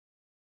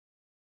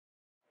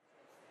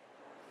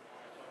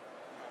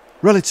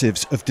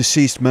Relatives of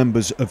deceased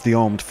members of the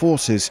armed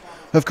forces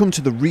have come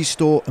to the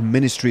Restore and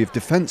Ministry of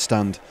Defence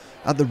stand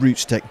at the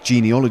RootsTech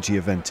genealogy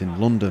event in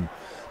London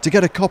to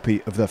get a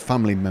copy of their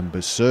family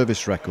member's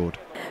service record.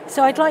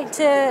 So I'd like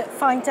to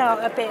find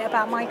out a bit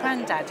about my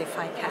granddad if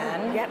I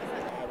can.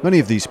 Yep. Many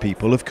of these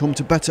people have come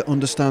to better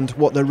understand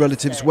what their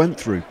relatives went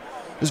through,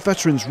 as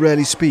veterans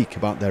rarely speak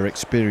about their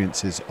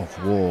experiences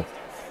of war.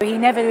 He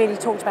never really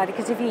talked about it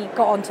because if he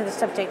got onto the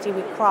subject he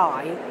would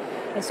cry.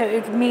 And so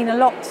it would mean a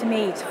lot to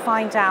me to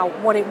find out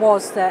what it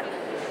was that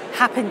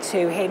happened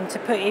to him to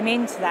put him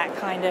into that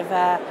kind of,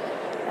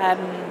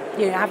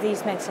 have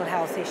these mental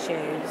health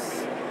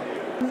issues.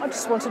 I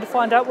just wanted to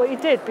find out what he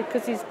did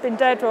because he's been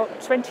dead for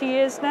 20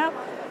 years now.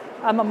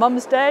 And my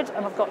mum's dead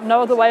and I've got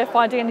no other way of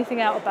finding anything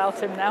out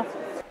about him now.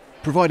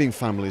 Providing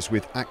families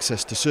with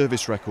access to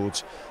service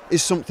records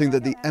is something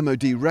that the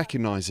MOD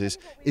recognises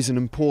is an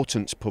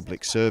important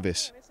public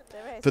service.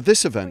 For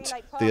this event,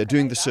 they are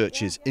doing the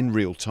searches in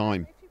real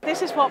time.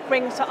 This is what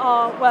brings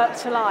our work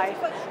to life.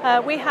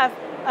 We have,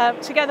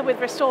 together with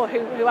Restore,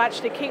 who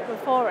actually keep them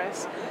for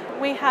us,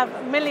 we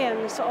have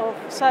millions of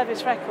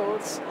service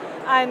records,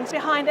 and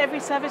behind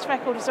every service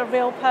record is a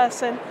real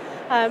person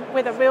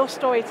with a real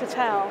story to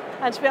tell,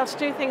 and to be able to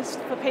do things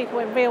for people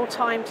in real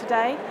time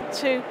today,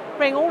 to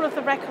bring all of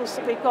the records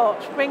that we've got,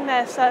 bring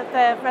their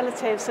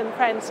relatives and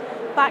friends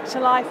back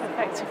to life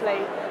effectively,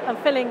 and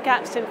fill in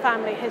gaps in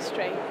family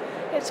history.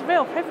 It's a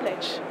real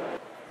privilege.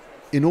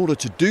 In order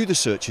to do the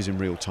searches in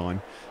real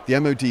time, the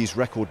MOD's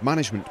record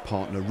management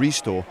partner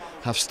Restore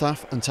have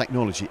staff and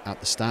technology at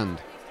the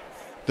stand.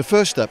 The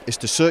first step is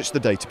to search the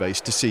database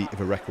to see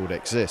if a record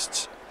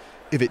exists.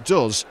 If it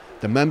does,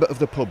 the member of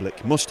the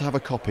public must have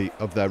a copy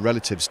of their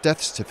relative's death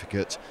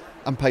certificate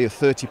and pay a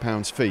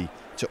 £30 fee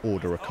to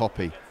order a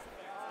copy.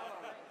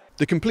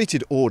 The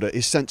completed order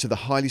is sent to the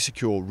highly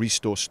secure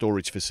Restore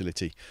storage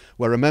facility,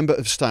 where a member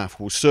of staff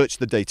will search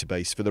the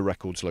database for the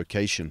record's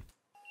location.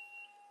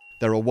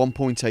 There are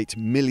 1.8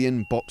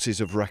 million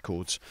boxes of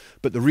records,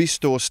 but the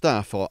Restore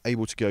staff are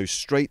able to go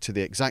straight to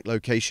the exact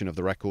location of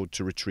the record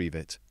to retrieve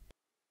it.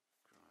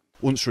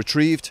 Once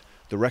retrieved,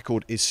 the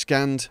record is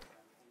scanned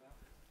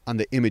and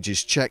the image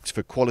is checked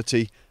for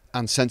quality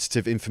and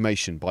sensitive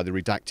information by the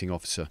redacting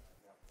officer.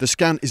 The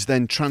scan is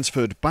then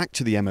transferred back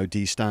to the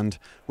MOD stand,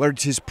 where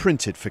it is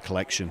printed for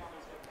collection.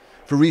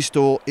 For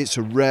Restore, it's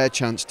a rare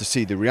chance to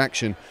see the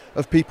reaction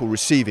of people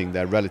receiving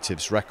their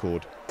relative's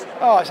record.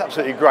 Oh, it's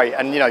absolutely great,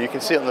 and you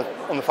can see it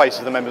on the faces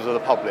of the members of the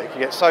public. You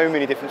get so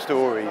many different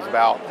stories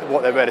about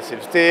what their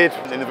relatives did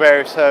in the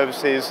various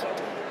services,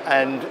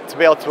 and to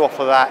be able to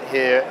offer that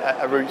here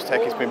at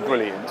RootsTech has been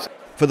brilliant.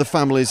 For the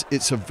families,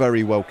 it's a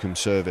very welcome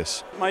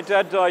service. My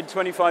dad died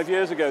 25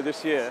 years ago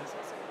this year,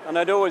 and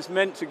I'd always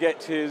meant to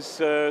get his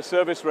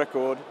service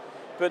record,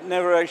 but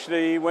never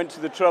actually went to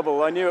the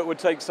trouble. I knew it would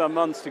take some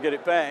months to get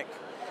it back,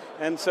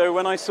 and so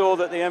when I saw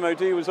that the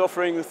MOD was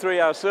offering the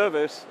 3-hour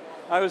service,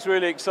 I was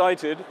really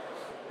excited,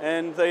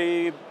 and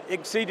they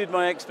exceeded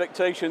my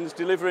expectations,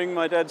 delivering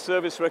my dad's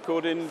service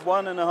record in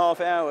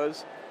 1.5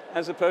 hours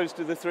as opposed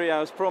to the 3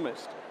 hours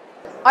promised.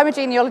 I'm a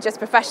genealogist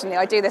professionally.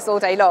 I do this all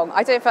day long.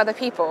 I do it for other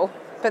people,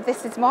 but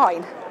this is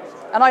mine,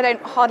 and I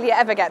don't hardly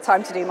ever get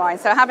time to do mine,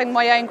 so having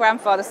my own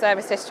grandfather's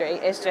service history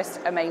is just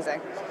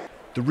amazing.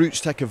 The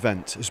RootsTech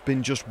event has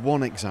been just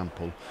one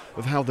example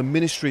of how the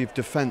Ministry of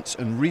Defence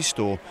and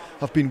Restore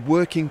have been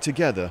working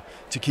together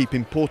to keep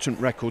important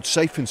records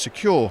safe and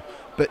secure,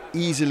 but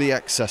easily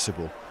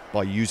accessible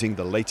by using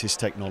the latest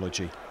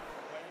technology.